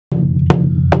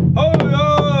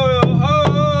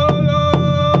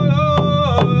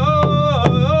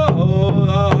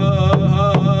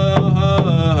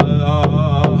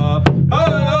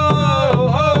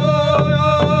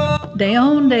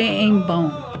Leon de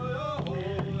Aingbon,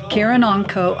 Karen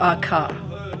Onco Aka,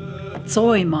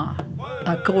 Zoima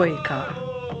Agoika,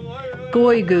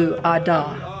 Goigu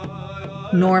Ada,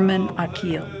 Norman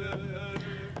Akil.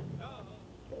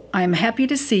 I'm happy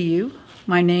to see you.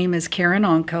 My name is Karen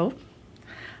Onco.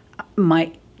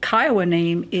 My Kiowa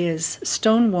name is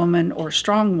Stone Woman or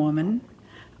Strong Woman.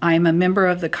 I am a member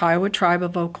of the Kiowa Tribe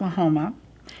of Oklahoma,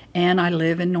 and I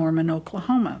live in Norman,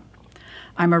 Oklahoma.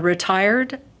 I'm a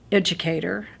retired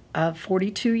educator of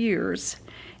 42 years,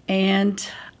 and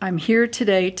I'm here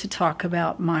today to talk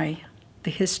about the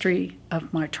history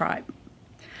of my tribe.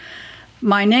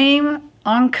 My name,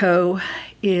 Onco,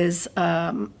 is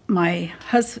my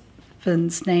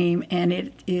husband's name, and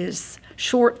it is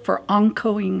short for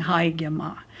Oncoing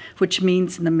Haigama, which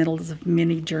means in the middle of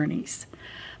many journeys.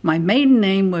 My maiden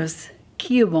name was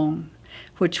Kiyobon,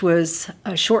 which was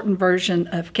a shortened version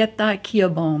of Ketai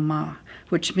Kiyobon,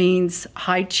 which means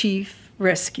High Chief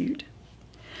Rescued.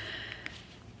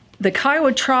 The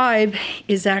Kiowa Tribe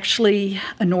is actually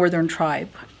a northern tribe.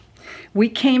 We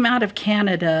came out of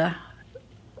Canada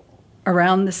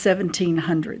around the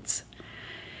 1700s.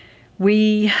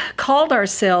 We called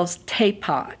ourselves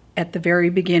Tepa at the very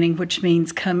beginning, which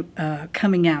means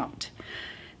coming out.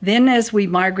 Then as we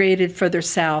migrated further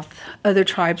south, other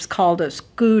tribes called us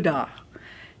Guda,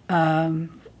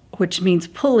 which means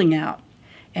pulling out.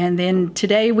 And then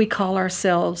today we call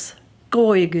ourselves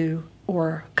Goigu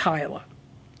or Kiowa.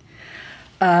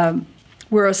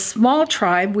 We're a small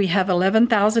tribe. We have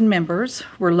 11,000 members.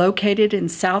 We're located in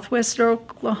southwest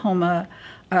Oklahoma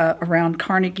around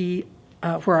Carnegie,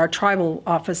 where our tribal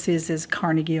office is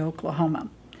Carnegie, Oklahoma.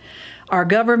 Our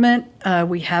government,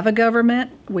 we have a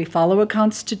government, we follow a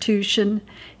constitution,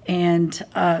 and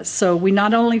so we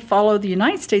not only follow the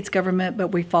United States government, but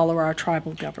we follow our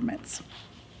tribal governments.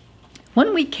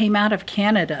 When we came out of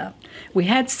Canada, we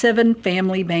had 7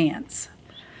 family bands.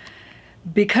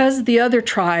 Because the other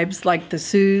tribes, like the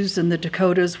Sioux and the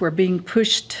Dakotas, were being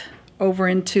pushed over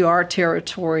into our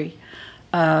territory,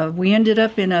 we ended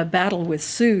up in a battle with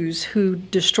Sioux who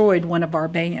destroyed one of our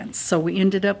bands. So we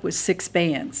ended up with 6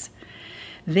 bands.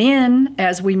 Then,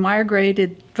 as we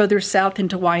migrated further south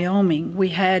into Wyoming, we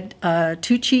had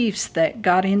 2 chiefs that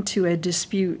got into a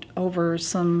dispute over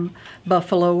some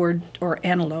buffalo or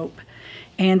antelope.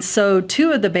 And so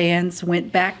 2 of the bands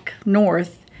went back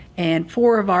north, and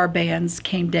 4 of our bands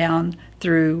came down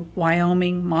through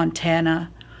Wyoming,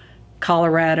 Montana,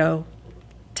 Colorado,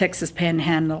 Texas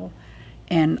Panhandle,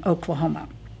 and Oklahoma.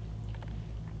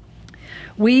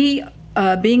 We,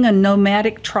 being a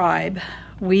nomadic tribe,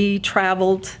 we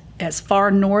traveled as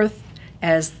far north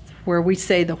as where we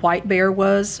say the white bear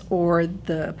was, or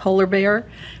the polar bear,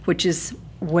 which is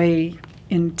way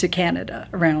into Canada,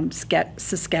 around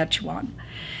Saskatchewan.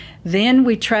 Then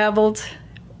we traveled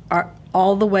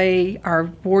all the way,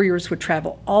 our warriors would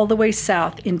travel all the way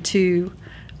south into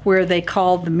where they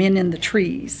called the men in the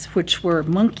trees, which were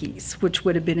monkeys, which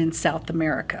would have been in South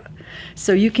America.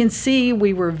 So you can see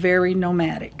we were very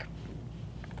nomadic.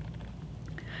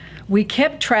 We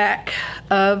kept track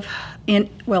of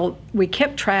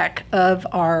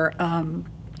our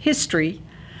history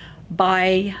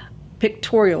by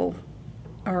pictorial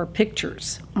or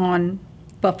pictures on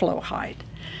buffalo hide.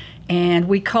 And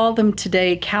we call them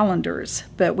today calendars,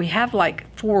 but we have like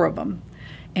 4 of them.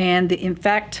 And in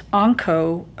fact,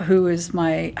 Onco, who is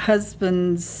my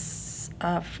husband's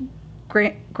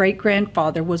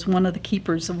great-grandfather, was one of the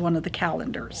keepers of one of the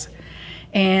calendars.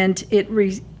 And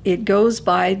it goes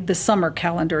by the summer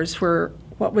calendars, where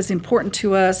what was important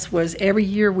to us was every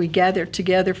year we gathered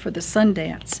together for the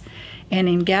Sundance. And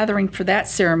in gathering for that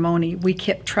ceremony, we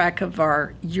kept track of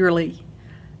our yearly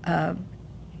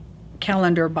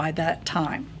calendar by that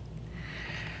time.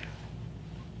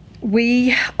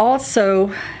 We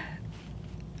also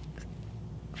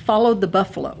followed the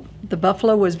buffalo. The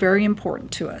buffalo was very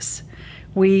important to us.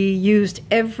 We used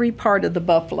every part of the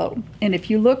buffalo. And if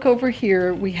you look over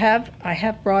here, I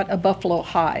have brought a buffalo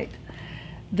hide.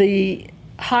 The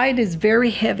hide is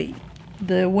very heavy.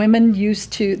 The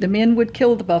men would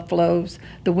kill the buffaloes.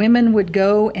 The women would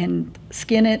go and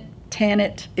skin it, tan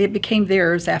it. It became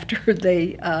theirs after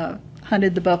they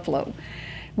hunted the buffalo.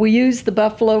 We used the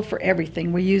buffalo for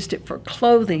everything. We used it for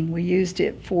clothing. We used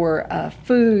it for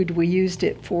food. We used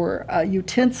it for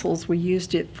utensils. We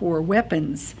used it for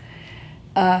weapons.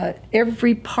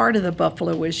 Every part of the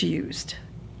buffalo was used.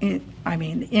 The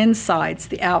insides,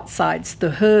 the outsides,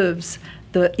 the hooves,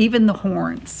 even the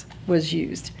horns was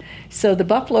used. So the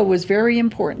buffalo was very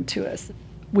important to us.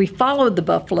 We followed the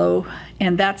buffalo,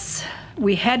 and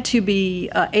we had to be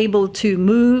able to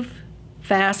move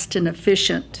fast and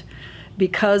efficient,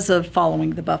 because of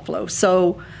following the buffalo.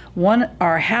 So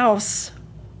our house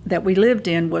that we lived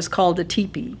in was called a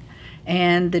teepee,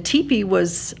 and the teepee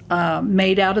was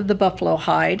made out of the buffalo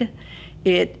hide.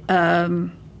 The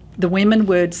women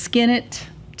would skin it,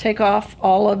 take off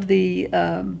all of the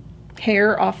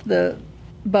hair off the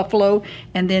buffalo,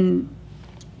 and then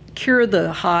cure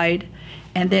the hide,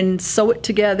 and then sew it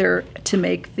together to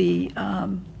make the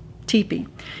teepee.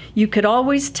 You could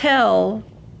always tell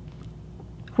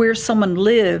where someone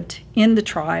lived in the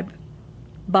tribe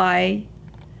by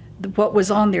what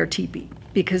was on their teepee,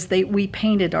 because we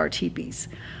painted our teepees.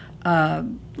 A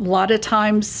lot of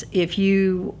times, if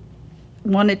you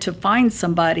wanted to find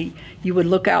somebody, you would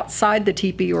look outside the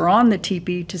teepee or on the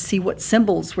teepee to see what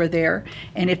symbols were there.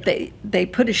 And if they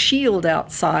put a shield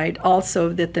outside also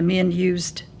that the men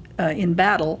used in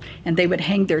battle, and they would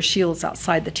hang their shields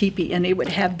outside the teepee, and it would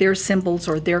have their symbols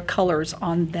or their colors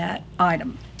on that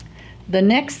item. The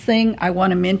next thing I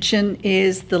want to mention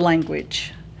is the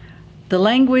language. The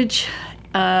language,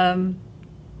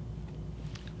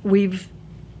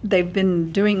 they've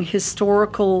been doing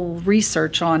historical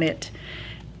research on it,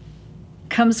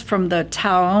 comes from the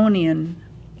Taonian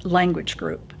language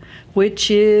group, which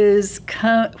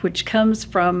comes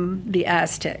from the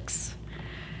Aztecs.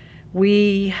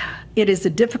 It is a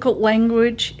difficult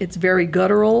language. It's very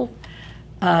guttural.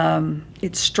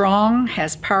 It's strong,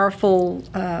 has powerful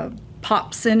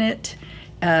pops in it,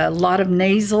 a lot of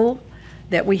nasal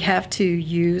that we have to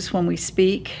use when we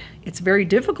speak. It's very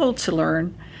difficult to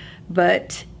learn,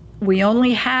 but we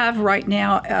only have right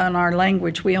now in our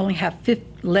language, we only have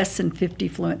less than 50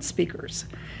 fluent speakers.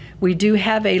 We do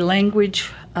have a language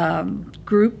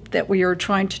group that we are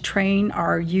trying to train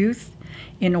our youth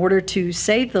in order to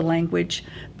save the language,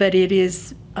 but it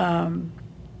is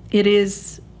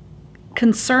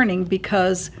concerning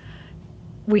because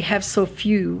we have so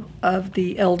few of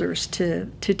the elders to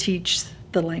teach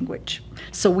the language.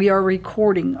 So we are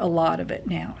recording a lot of it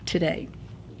now today.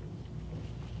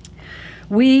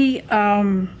 We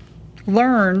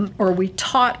we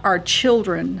taught our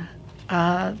children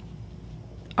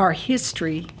our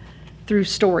history through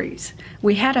stories.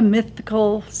 We had a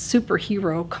mythical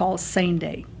superhero called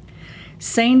Sunday.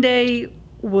 Sunday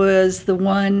was the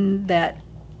one that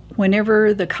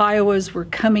whenever the Kiowas were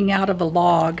coming out of a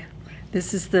log,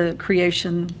 this is the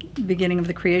beginning of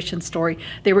the creation story,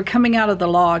 they were coming out of the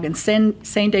log, and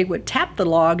Sunday would tap the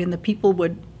log and the people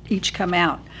would each come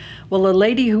out. Well, a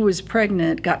lady who was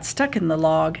pregnant got stuck in the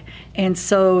log, and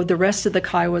so the rest of the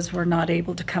Kiowas were not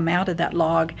able to come out of that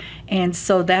log, and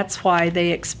so that's why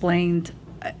they explained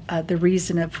the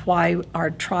reason of why our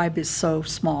tribe is so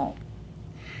small.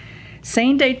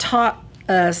 Sunday taught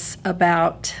us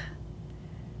about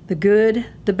the good,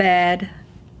 the bad,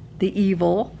 the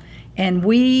evil, and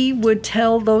we would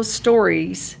tell those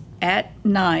stories at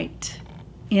night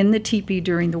in the teepee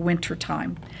during the winter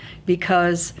time,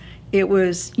 because it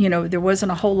was, there wasn't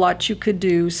a whole lot you could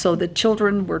do, so the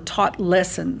children were taught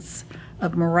lessons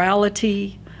of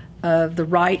morality, of the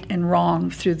right and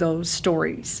wrong through those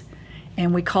stories,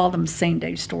 and we call them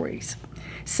Sunday stories.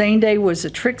 Sunday was a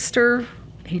trickster.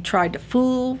 He tried to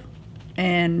fool,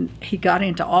 and he got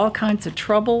into all kinds of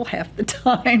trouble half the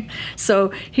time. So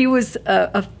he was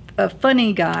a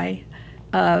funny guy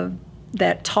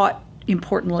that taught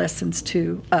important lessons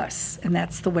to us, and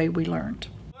that's the way we learned.